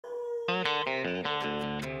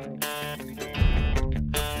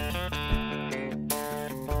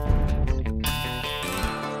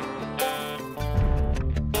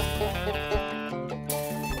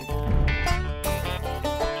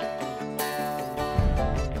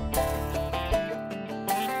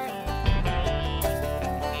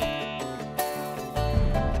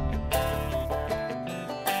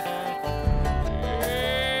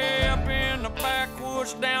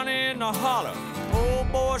the holler.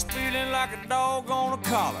 Old boy's feeling like a dog on a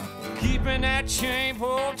collar. Keeping that chain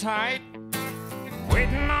pulled tight.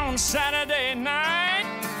 Waiting on Saturday night.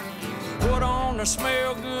 Put on the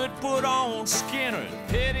smell good, put on Skinner.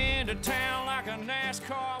 Head into town like a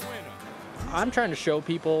NASCAR winner. I'm trying to show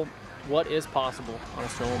people what is possible on a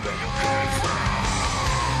snowmobile.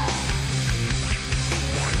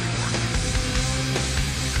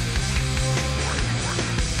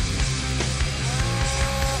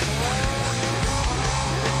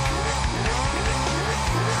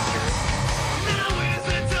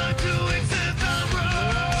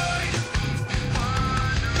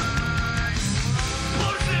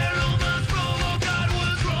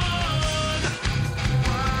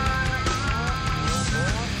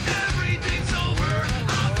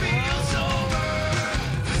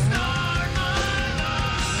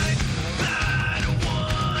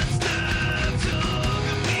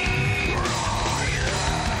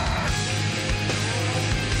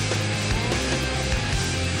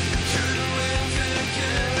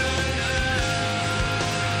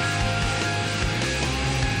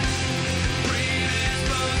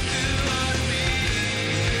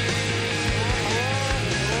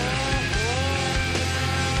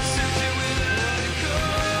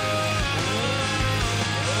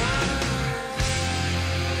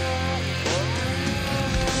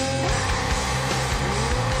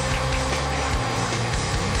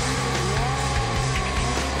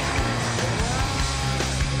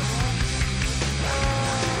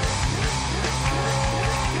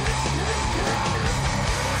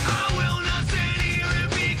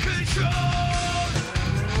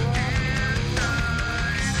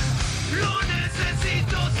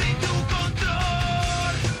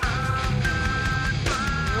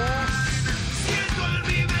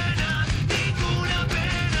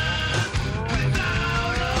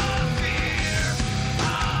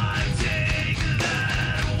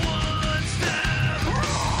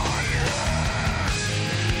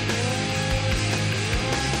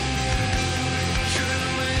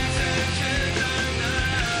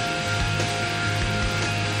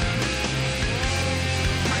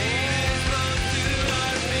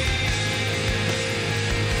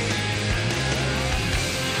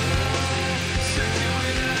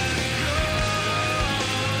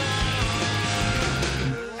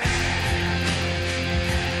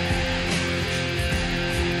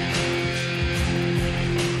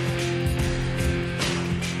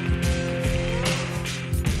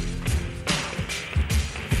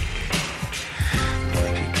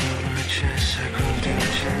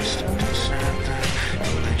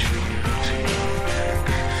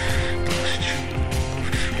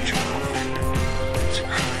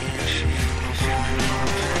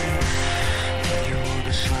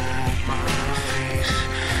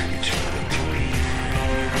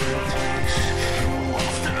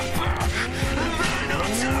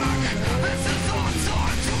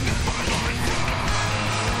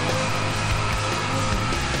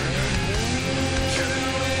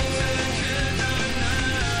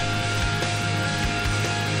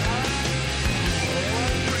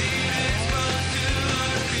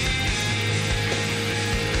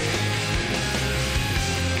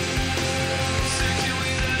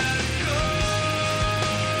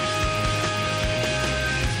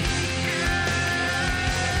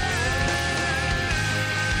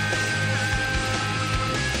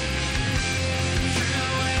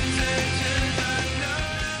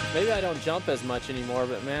 Maybe I don't jump as much anymore,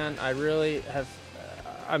 but man, I really have,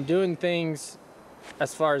 I'm doing things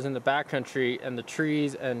as far as in the backcountry and the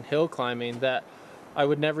trees and hill climbing that I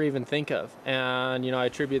would never even think of. And you know, I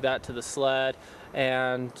attribute that to the sled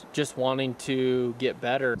and just wanting to get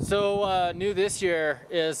better. So new this year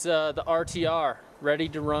is the RTR, Ready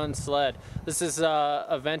to Run sled. This is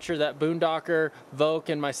a venture that Boondocker, Voke,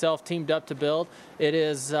 and myself teamed up to build. It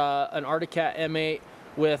is an Arctic Cat M8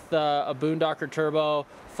 with a Boondocker turbo,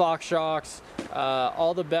 Fox shocks,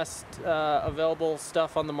 all the best available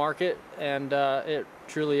stuff on the market, and it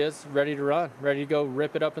truly is ready to run, ready to go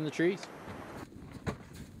rip it up in the trees.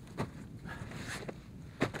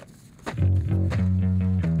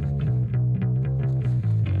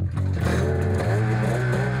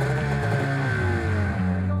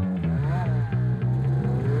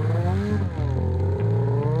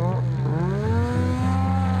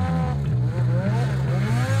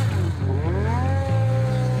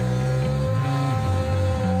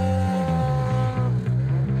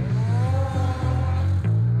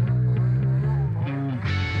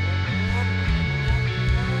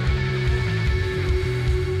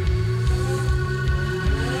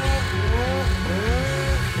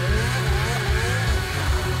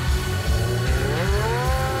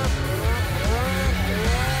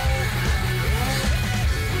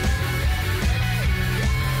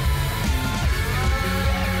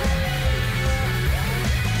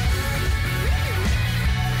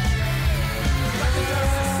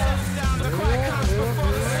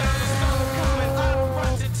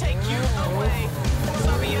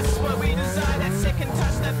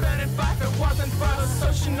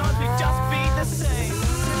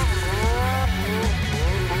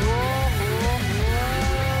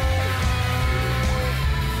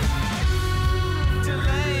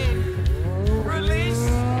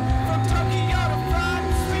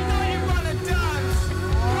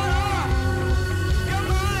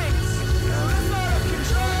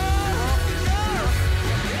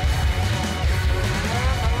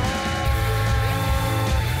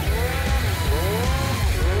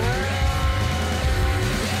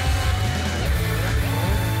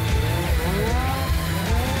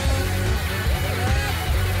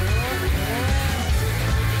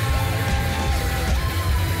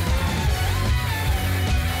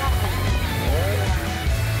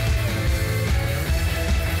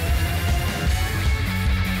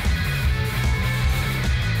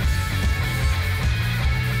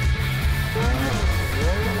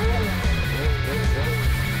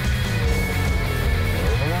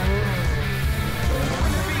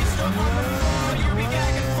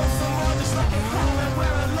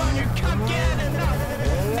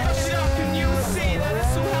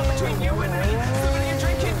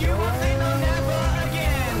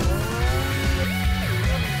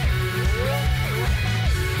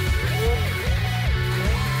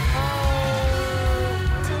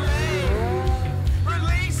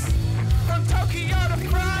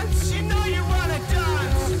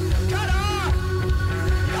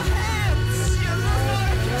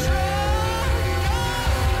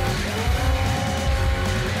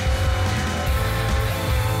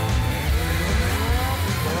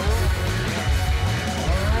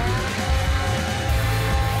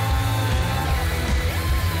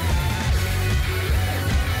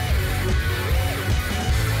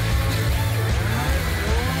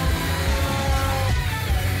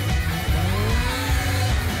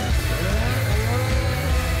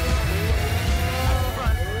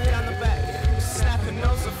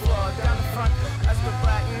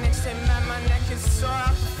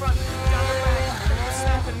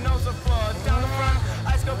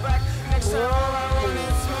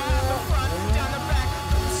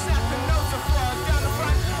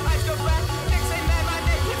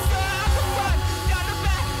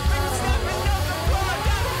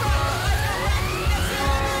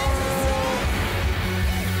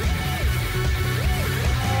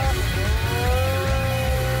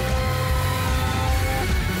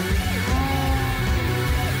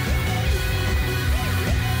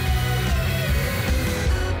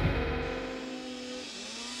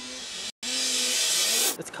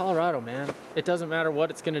 it's Colorado, man. It doesn't matter what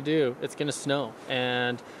it's gonna do, it's gonna snow.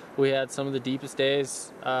 And we had some of the deepest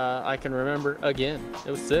days I can remember again.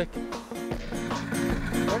 It was sick.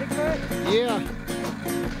 Ready, Clay? Yeah.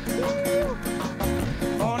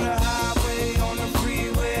 On the highway, on the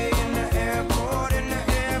freeway, in the airport, in the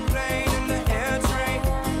airplane, in the air train,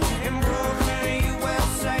 in Brooklyn,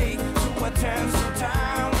 USA, to attend some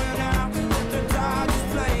time when out at the Dodgers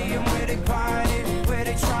play, and where they find it, where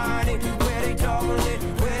they trying it, where they double it,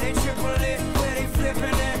 where they triple it, where they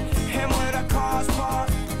flipping it, and where the cars park,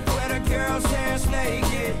 where the girls dance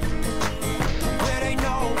naked, where they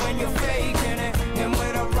know when you're faking it, and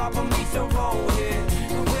where the rubber meets the road, yeah.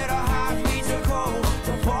 Where the hot beats the cold,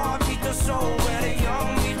 the bar beat the soul, where the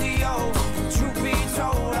young meet the old. Truth be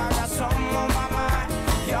told, I got something on my mind.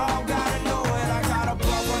 Y'all gotta know it. I got a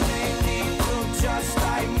brother named Lee, look just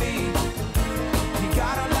like me. He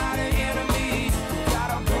got a lot of enemies. Got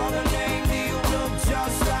a brother named Lee who look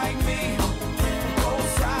just like me. Both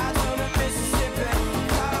sides of the Mississippi.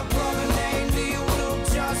 Got a brother named Lee who look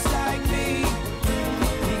just like me.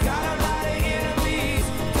 He got a lot of enemies.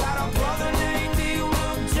 Got a brother named Lee who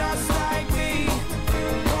look just like me.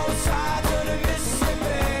 Both sides of the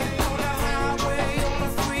Mississippi. On the highway, on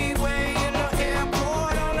the freeway, in the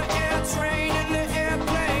airport, on the air train, in the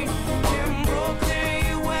airplane, in Brooklyn,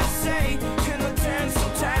 USA. Can attend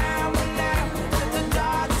some time when now let the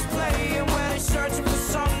Dodgers play, and where they searching for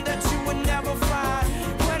something that you would never find.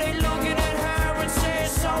 Where they looking at her and say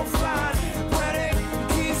it's so fine. Where they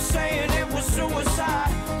keep saying it was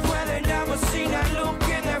suicide. Where they never seen that look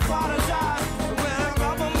in their father's eyes. Where the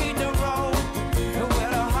rubber meet the road, and where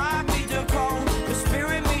the heart meet the cold, the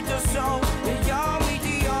spirit meet the soul, and y'all meet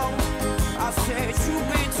the old. I said, truth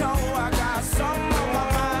be told, I got something on my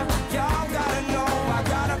mind. Y'all gotta know, I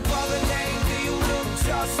got a brother named Lee who look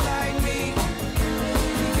just like me.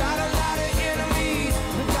 He got a lot of enemies.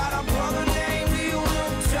 Got a brother named Lee who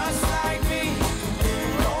look just like me.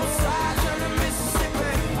 Both sides of the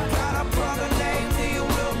Mississippi. I got a brother named Lee who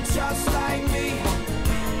look just like me.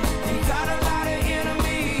 He got a lot of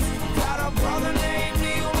enemies. Got a brother named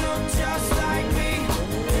Lee who look just like me.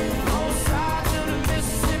 Both sides of the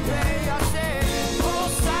Mississippi. I said,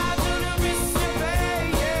 both sides of the Mississippi,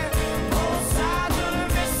 yeah. Both sides of the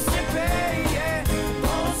Mississippi, yeah.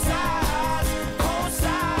 Both sides, both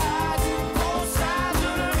sides, both sides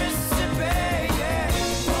of the Mississippi, yeah.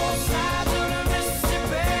 Both sides of the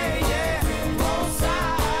Mississippi, yeah. Both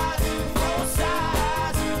sides, both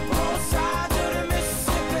sides, both sides of the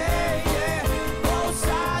Mississippi, yeah. Both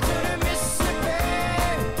sides of the Mississippi.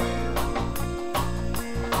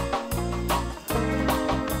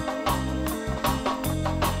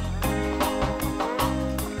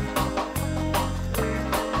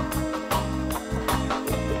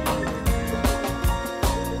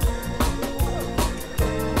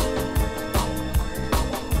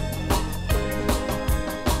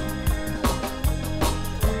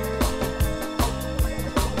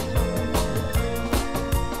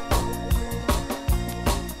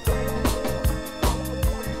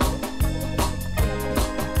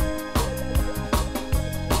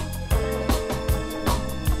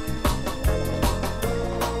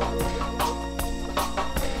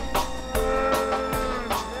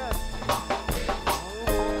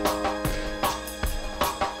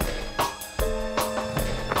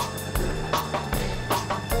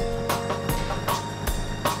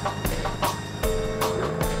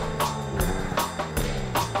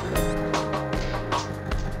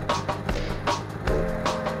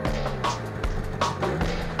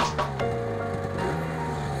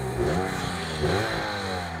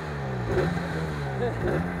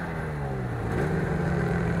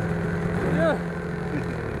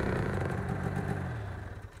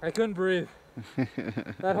 I couldn't breathe.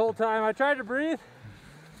 That whole time I tried to breathe,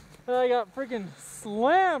 and I got freaking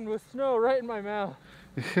slammed with snow right in my mouth.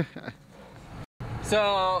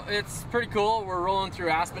 So it's pretty cool. We're rolling through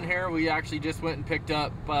Aspen here. We actually just went and picked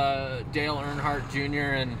up Dale Earnhardt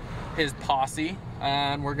Jr. and his posse,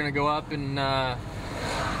 and we're gonna go up and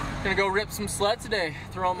gonna go rip some sleds today.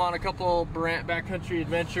 Throw them on a couple Burandt Backcountry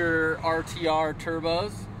Adventure RTR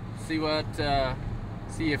turbos.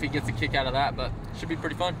 See if he gets a kick out of that, but should be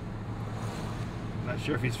pretty fun. Not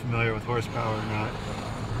sure if he's familiar with horsepower or not.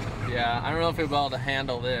 Yeah, I don't know if he'll be able to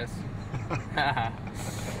handle this.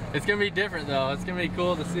 It's gonna be different though. It's gonna be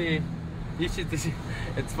cool to see. You should see.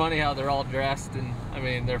 It's funny how they're all dressed, and I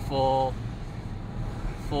mean they're full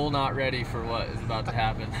not ready for what is about to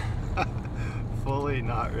happen. Fully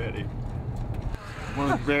not ready.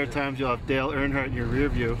 One of the rare times you'll have Dale Earnhardt in your rear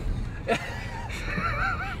view.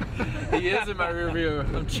 He is in my rear view.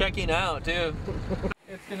 I'm checking out too.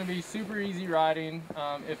 It's going to be super easy riding.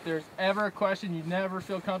 If there's ever a question you never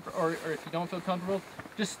feel comfortable, or if you don't feel comfortable,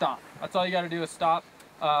 just stop. That's all you got to do is stop.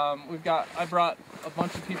 I brought a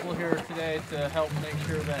bunch of people here today to help make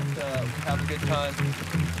sure that we have a good time.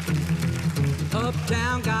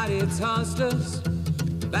 Uptown got its hustlers,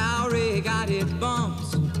 Bowery got its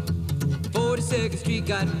bums, 42nd Street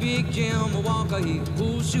got Big Jim Walker, he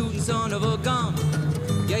pool shooting son of a gun.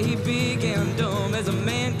 Yeah, he big and dumb as a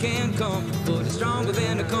man can come, but he's stronger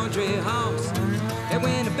than a country horse. And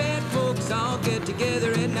when the bad folks all get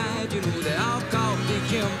together at night, you know they all call Big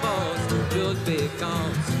Jim boss, just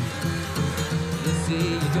because. You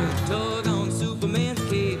see, you don't tug on Superman's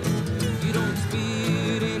cape, you don't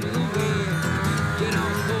speed into the wind, you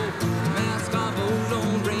don't pull the mask off old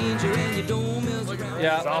Lone Ranger, and you don't mess around.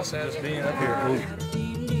 Yeah, it's awesome just being up here.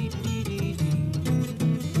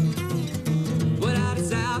 Well, out of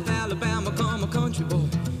South Alabama come a country boy.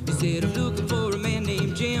 He said, I'm looking for a man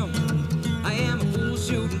named Jim. I am a fool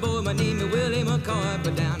shooting boy, my name is Willie McCoy,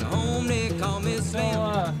 but down at home they call me Slim.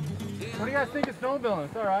 What do you guys think of snowmobiling?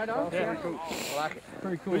 It's all right, huh? Yeah, pretty cool. I like it.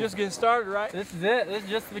 Pretty cool. We're just getting started, right? This is it. This is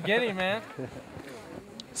just the beginning, man.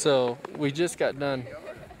 So we just got done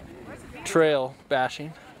trail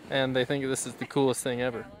bashing, and they think this is the coolest thing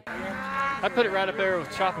ever. I put it right up there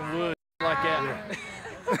with chopping wood like that. Yeah.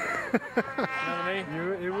 You know what I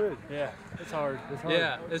mean? It would. Yeah, it's hard. It's hard.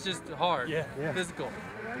 Yeah, it's just hard. Yeah. Physical.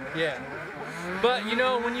 Yeah. But you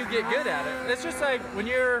know, when you get good at it, it's just like when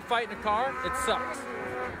you're fighting a car, it sucks.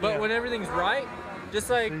 But when everything's right, just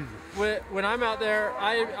like when I'm out there,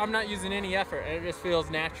 I'm not using any effort, and it just feels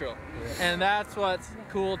natural. And that's what's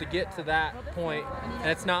cool, to get to that point, and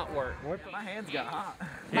it's not work. My hands got hot.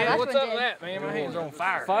 My Yeah, last what's one up with did. that, man? My hands are on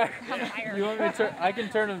fire. Fire. I'm tired. You want me to turn? I can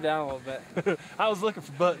turn them down a little bit. I was looking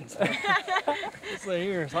for buttons. This thing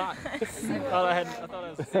here is hot. I thought I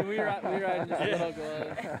was. See, we ride just a little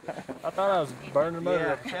gloves. I thought I was burning them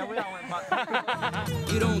up.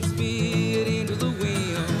 You don't speed into the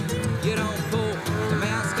wind, you don't pull the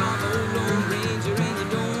mask off old Lone Ranger, and you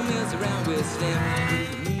don't mess around with Slim.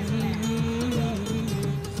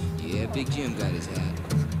 Yeah, Big Jim got his hat.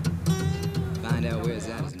 Find out where his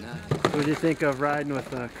hat is not. What did you think of riding with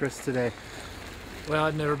Chris today? Well,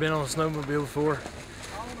 I'd never been on a snowmobile before.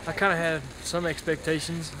 I kind of had some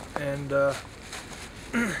expectations, and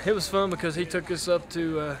it was fun because he took us up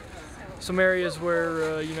to some areas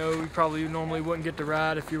where you know, we probably normally wouldn't get to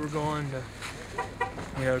ride if you were going to,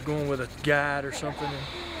 you know, going with a guide or something.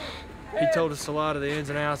 And he told us a lot of the ins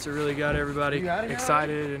and outs that really got everybody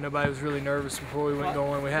excited, and nobody was really nervous before we went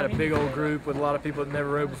going. We had a big old group with a lot of people that never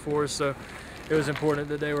rode before, so it was important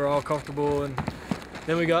that they were all comfortable. And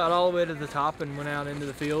then we got all the way to the top and went out into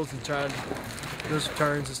the fields and tried do some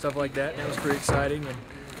turns and stuff like that, and it was pretty exciting. And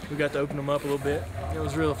we got to open them up a little bit. It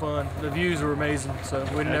was really fun. The views were amazing, so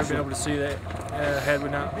we'd never been able to see that had we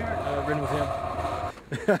not ridden with him.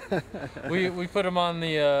 We put him on the.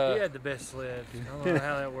 He had the best sled. I don't know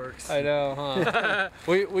how that works. I know, huh?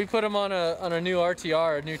 we put him on a new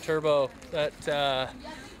RTR, a new turbo that.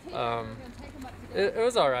 It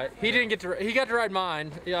was all right. He didn't get to. He got to ride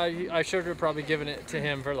mine. Yeah, I should have probably given it to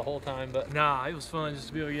him for the whole time, but. Nah, it was fun just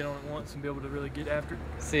to be able to get on it once and be able to really get after it.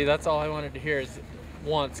 See, that's all I wanted to hear is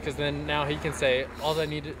once, because then now he can say all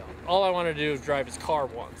I wanted to do was drive his car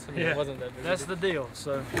once. I mean, Yeah, it wasn't that big. that's the deal.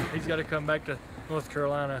 So he's got to come back to North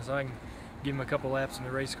Carolina so I can give him a couple laps in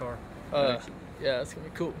the race car. Yeah, it's gonna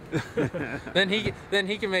be cool. then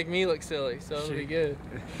he can make me look silly, so it'll be good.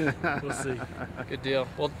 We'll see. Good deal.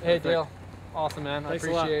 Well, hey Dale, awesome man. Thanks I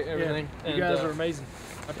a lot. appreciate everything. Yeah, you guys are amazing.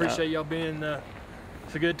 I appreciate y'all being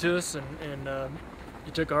so good to us, and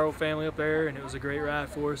you took our whole family up there, and it was a great ride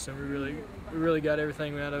for us, and we really got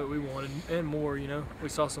everything out of it we wanted and more. You know, we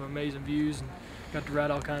saw some amazing views and got to ride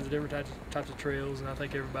all kinds of different types of trails, and I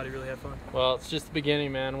think everybody really had fun. Well, it's just the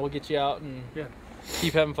beginning, man. We'll get you out and Yeah,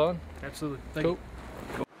 keep having fun. absolutely. Thank Cool.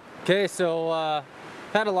 you. Okay, so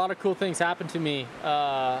had a lot of cool things happen to me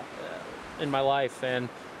in my life, and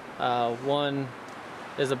one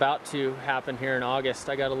is about to happen here in August.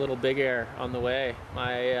 I got a little big air on the way.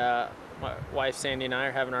 My wife Sandy and I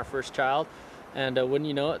are having our first child, and wouldn't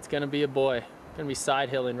you know it, it's gonna be a boy. Gonna be side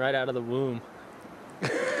hilling right out of the womb.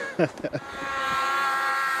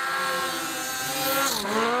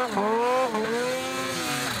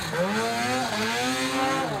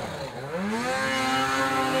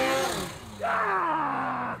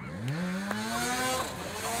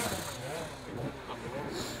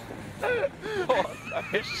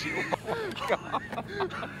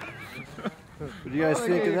 What do you guys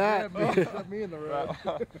think of that? Got me in the road.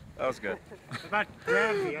 That was good. About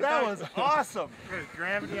gravity. That was awesome.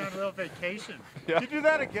 Gravity on a little vacation. Yeah. Did you do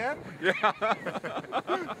that again? Dude, you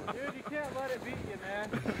can't let it beat you, man.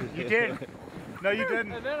 You did. No, you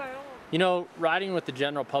didn't. And then you know, riding with the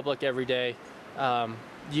general public every day,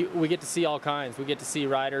 we get to see all kinds. We get to see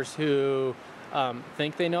riders who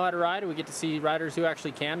think they know how to ride. We get to see riders who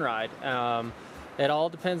actually can ride. It all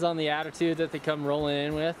depends on the attitude that they come rolling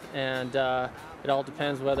in with, and it all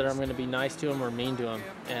depends whether I'm going to be nice to them or mean to them.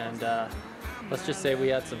 And let's just say we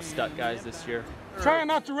had some stuck guys this year. Trying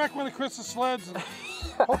not to wreck one of Chris's sleds. And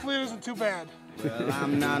hopefully it isn't too bad. Well,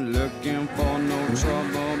 I'm not looking for no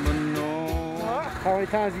trouble, but no. How many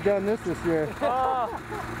times have you done this year?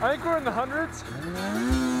 I think we're in the hundreds.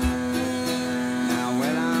 Now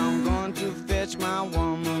when I'm going to fetch my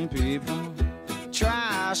woman, people,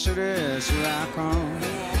 try should it, here I come.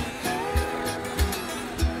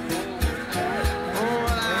 Oh,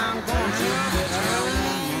 when I'm going to fetch my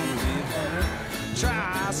woman, people,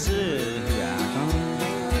 try should, here I come.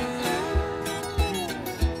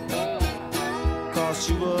 Cause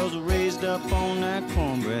she was raised up on that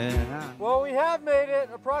cornbread. Well, we have made it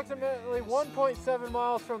approximately 1.7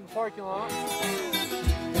 miles from the parking lot.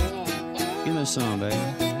 Give me some, baby.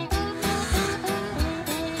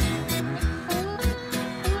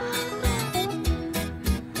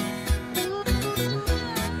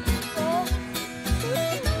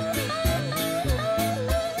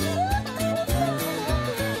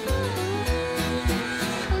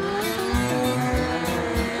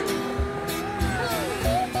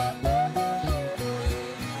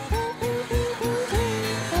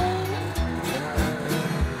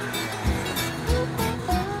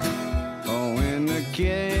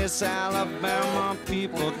 Alabama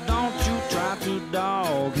people, don't you try to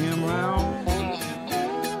dog him round.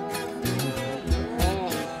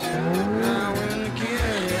 Now when the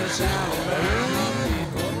kid is Alabama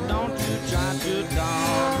people, don't you try to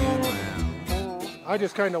dog him round. I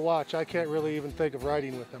just kind of watch. I can't really even think of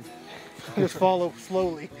riding with him. Just follow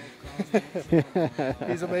slowly.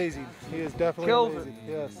 He's amazing. He is definitely amazing.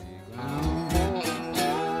 Yes.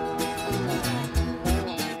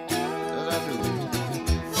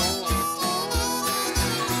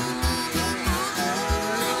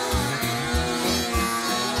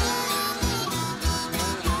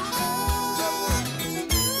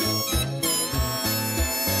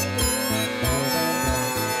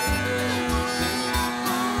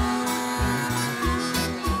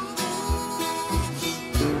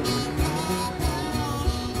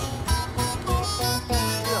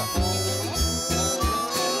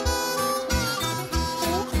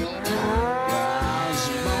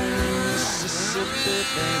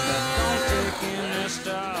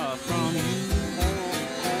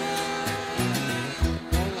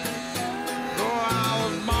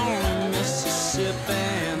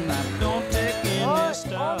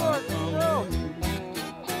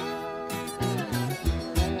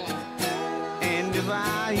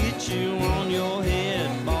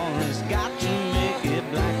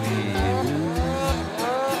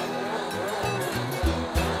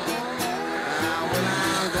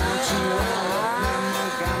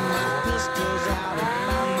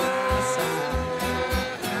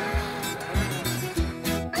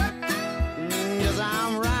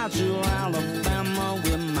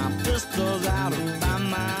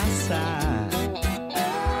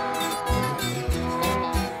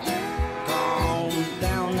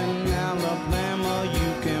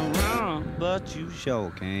 But you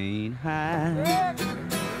sure can't hide.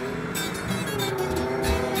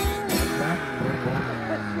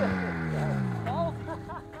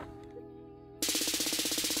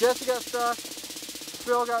 Jesse got stuck,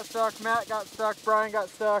 Phil got stuck, Matt got stuck, Brian got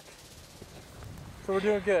stuck. So we're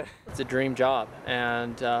doing good. It's a dream job,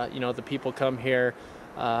 and you know, the people come here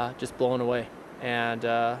just blown away. And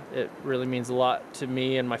it really means a lot to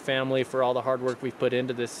me and my family for all the hard work we've put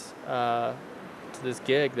into this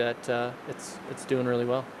gig, that it's doing really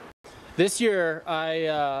well. This year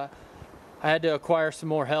I had to acquire some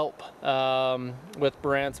more help with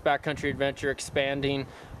Burandt's backcountry adventure expanding.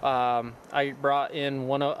 I brought in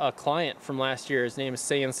a client from last year. His name is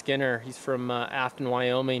Sayan Skinner. He's from Afton,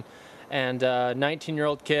 Wyoming, and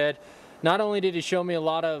 19-year-old kid. Not only did he show me a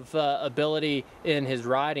lot of ability in his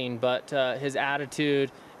riding, but his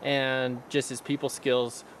attitude and just his people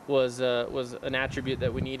skills was an attribute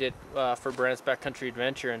that we needed for Burandt's backcountry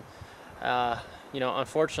adventure. And you know,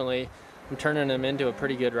 unfortunately, I'm turning him into a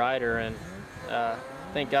pretty good rider, and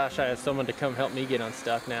thank gosh I have someone to come help me get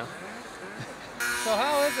unstuck now. So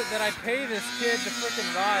how is it that I pay this kid to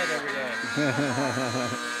frickin' ride every day?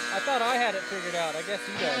 I thought I had it figured out. I guess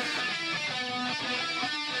he does.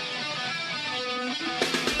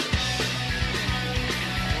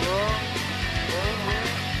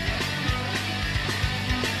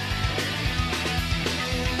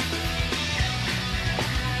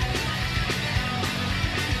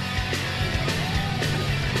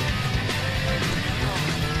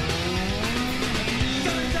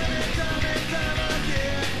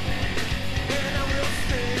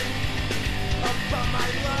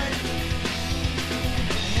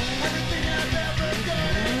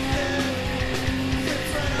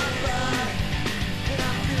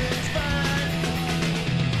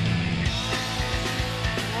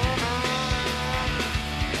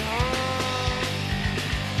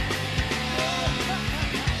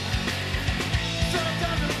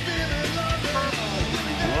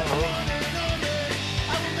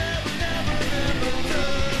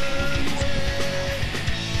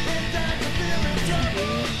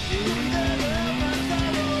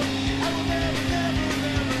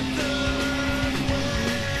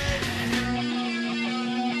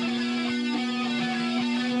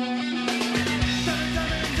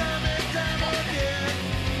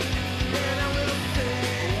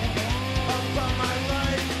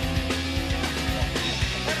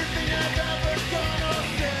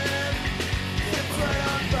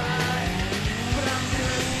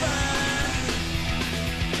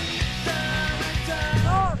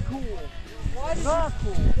 Not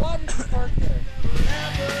cool. Why did you park there?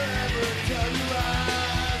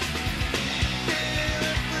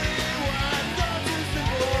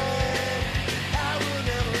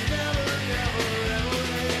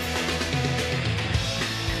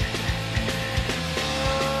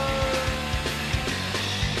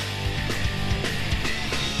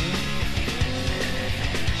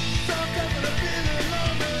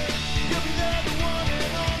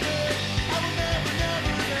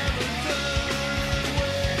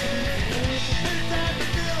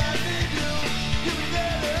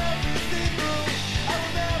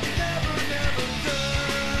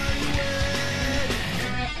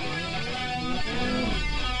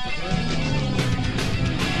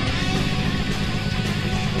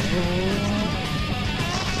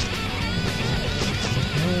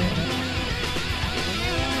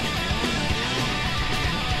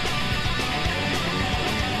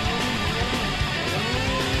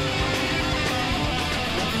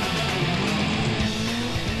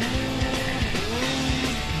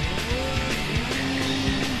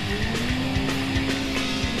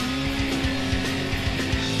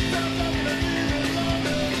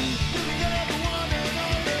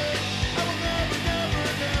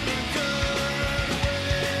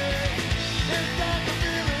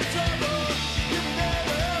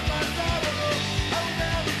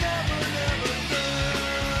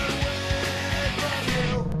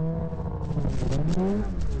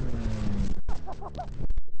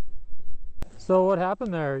 So what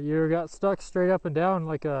happened there? You got stuck straight up and down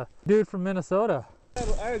like a dude from Minnesota. I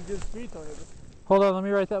had good speed on it. Hold on, let me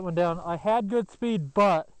write that one down. I had good speed,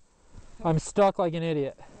 but I'm stuck like an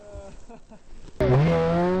idiot.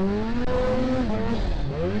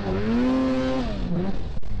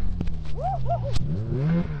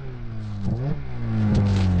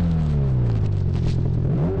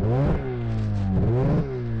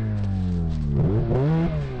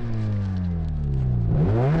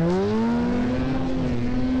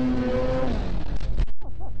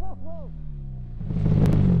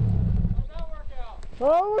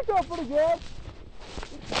 Oh, it worked out pretty good.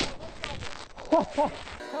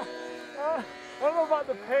 I don't know about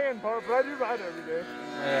the paying part, but I do ride every day.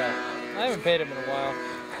 Yeah, I haven't paid him in a while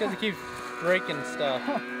because he keeps breaking stuff.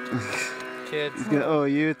 Kids. He's gonna owe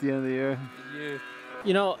you at the end of the year.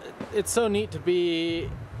 You know, it's so neat to be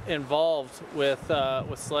involved with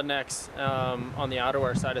Slednex on the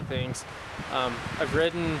outerwear side of things. I've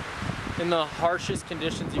ridden in the harshest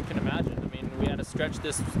conditions you can imagine. I mean, we had a stretch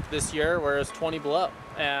this year where it was 20 below,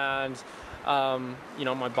 and you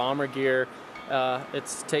know, my bomber gear,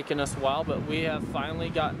 it's taken us a while, but we have finally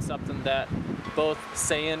gotten something that both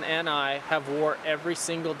Sayan and I have wore every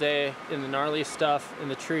single day in the gnarliest stuff in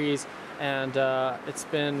the trees, and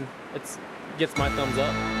it gets my thumbs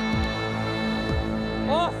up.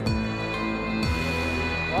 Awesome.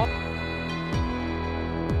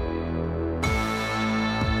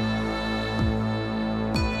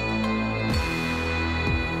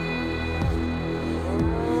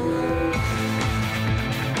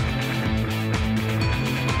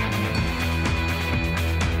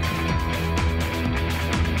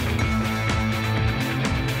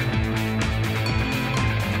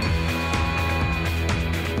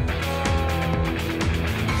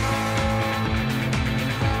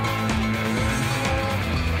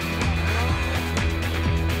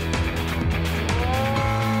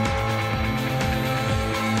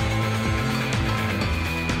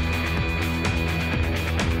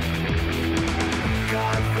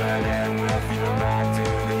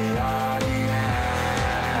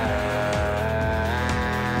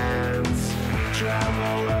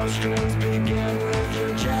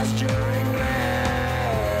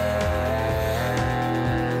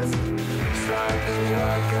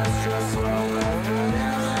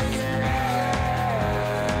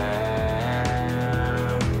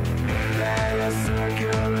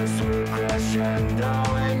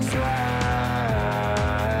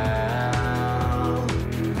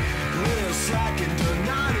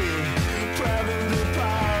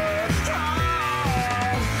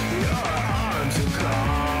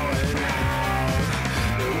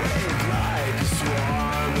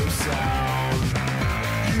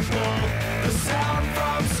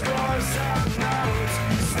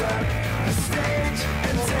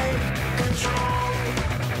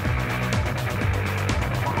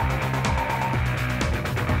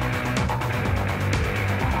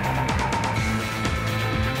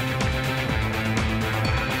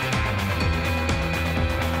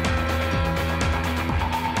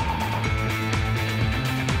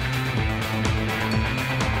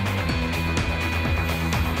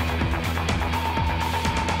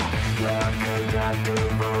 Got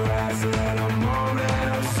the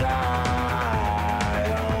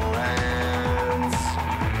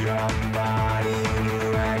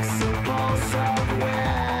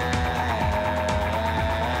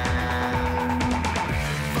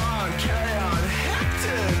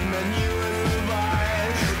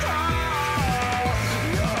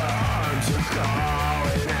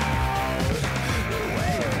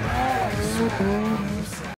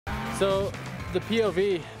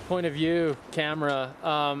POV, point of view camera,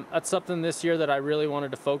 that's something this year that I really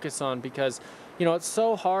wanted to focus on, because you know, it's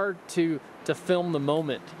so hard to film the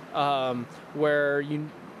moment, where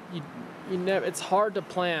it's hard to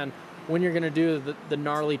plan when you're going to do the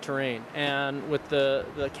gnarly terrain. And with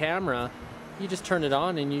the camera, you just turn it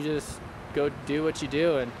on and you just go do what you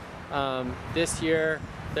do. And this year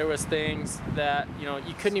there was things that, you know,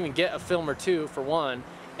 you couldn't even get a film or two for one,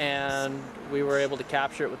 and we were able to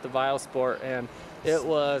capture it with the Vial Sport, and it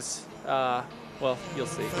was well, you'll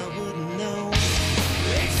see.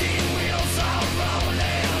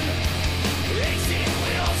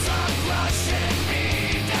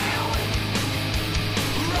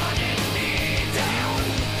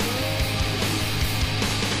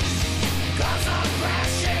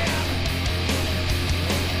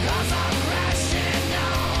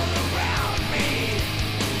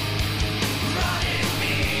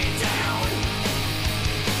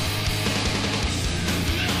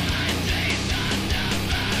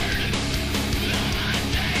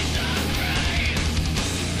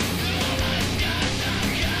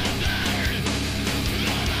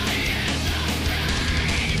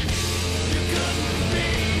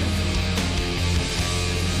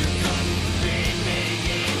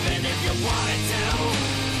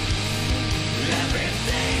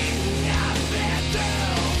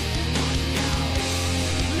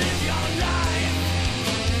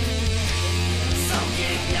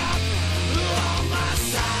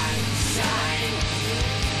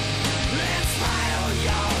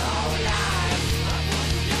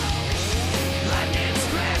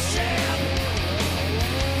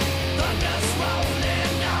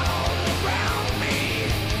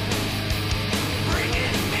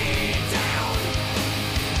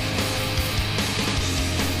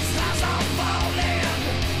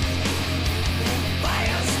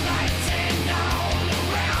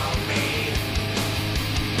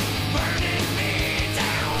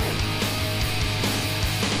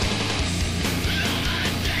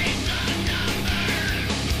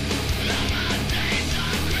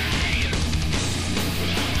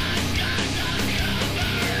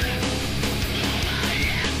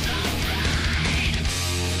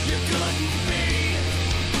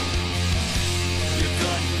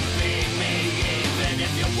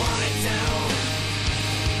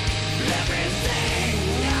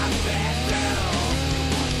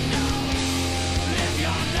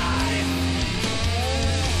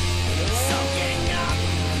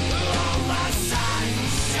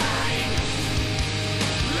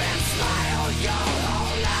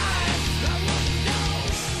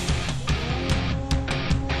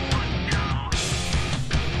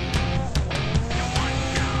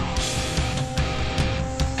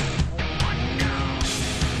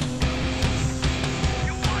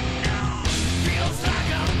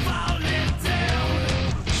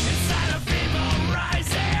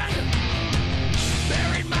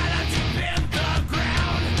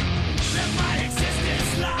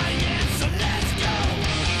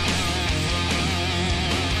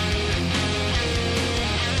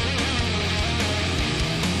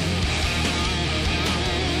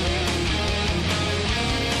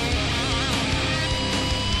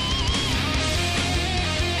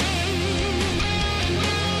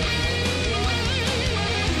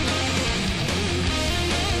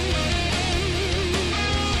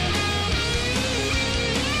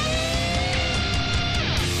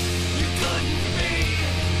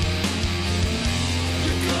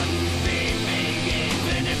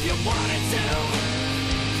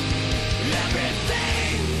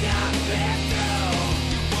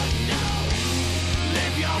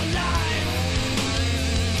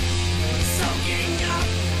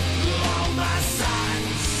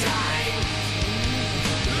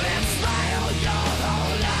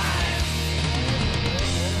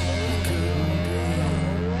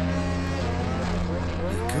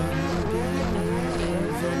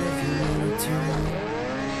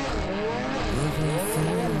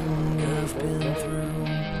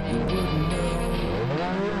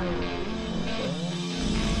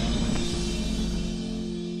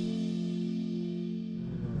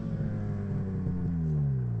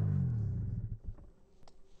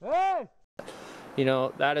 You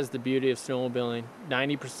know, that is the beauty of snowmobiling.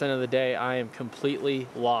 90% of the day I am completely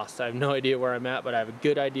lost. I have no idea where I'm at, but I have a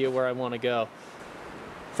good idea where I want to go.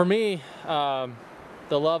 For me, the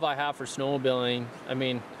love I have for snowmobiling, I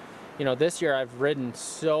mean, you know, this year I've ridden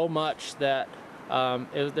so much that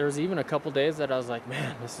there was even a couple days that I was like,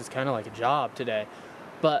 man, this is kind of like a job today.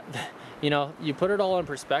 But, you know, you put it all in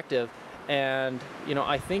perspective, and, you know,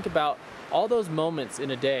 I think about all those moments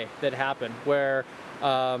in a day that happen where,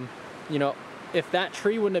 you know, if that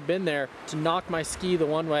tree wouldn't have been there to knock my ski the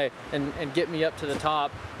one way and get me up to the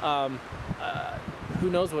top, who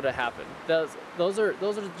knows what would have happened. Those are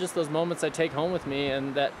just those moments I take home with me,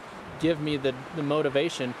 and that give me the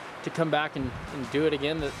motivation to come back and do it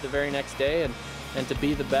again the very next day, and to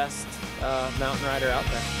be the best mountain rider out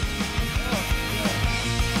there.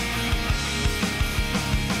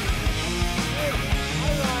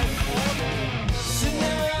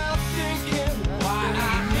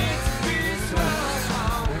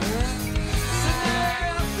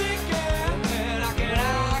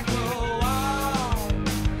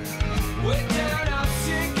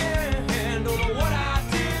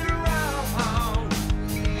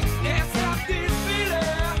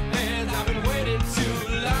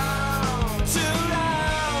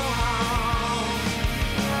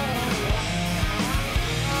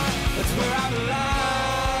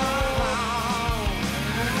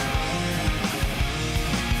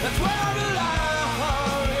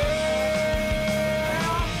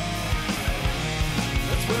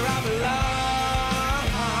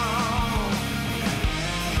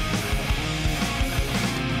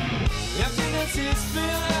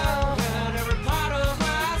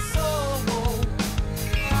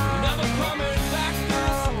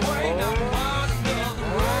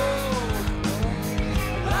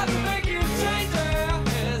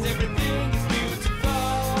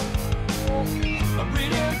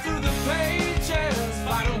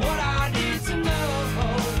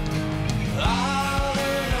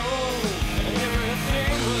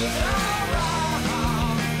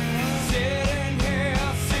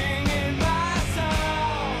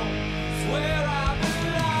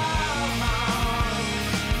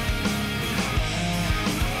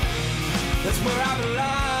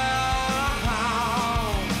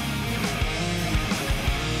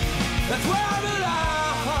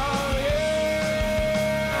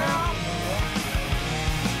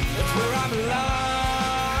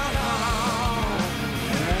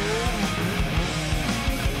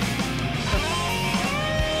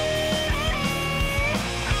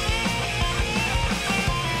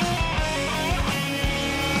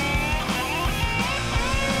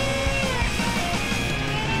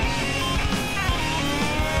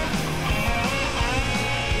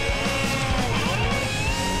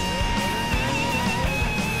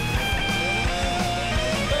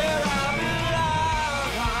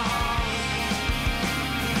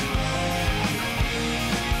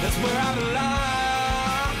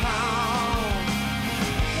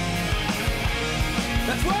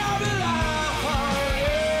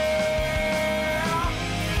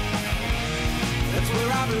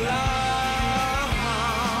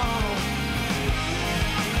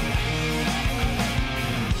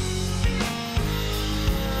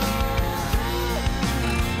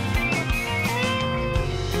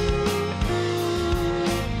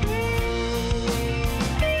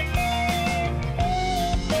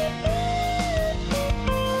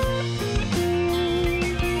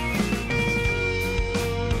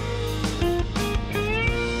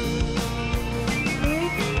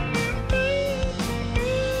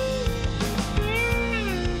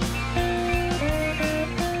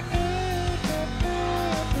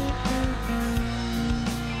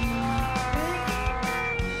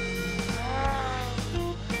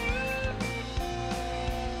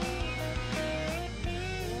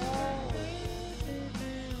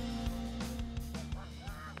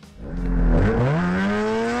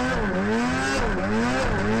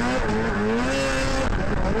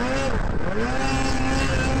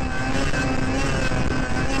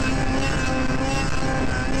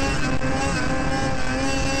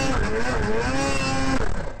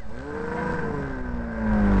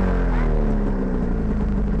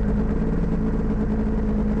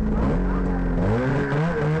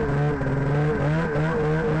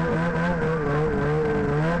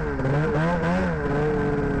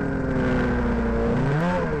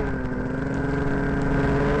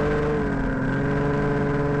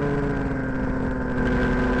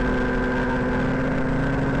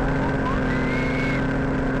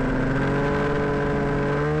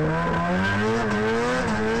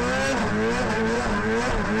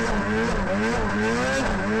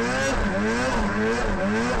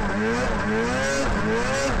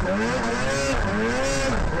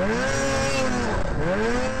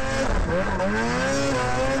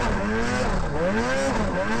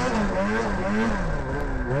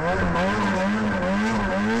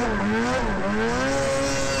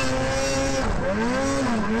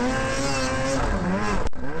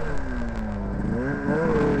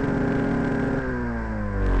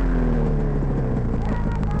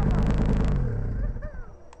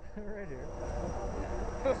 Right here.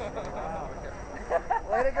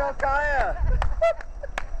 Way to go, Kaya!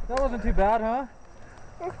 That wasn't too bad, huh?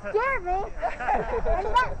 It scared me. And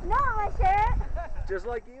that's not my shirt. Just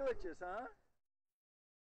like Elitch's, huh?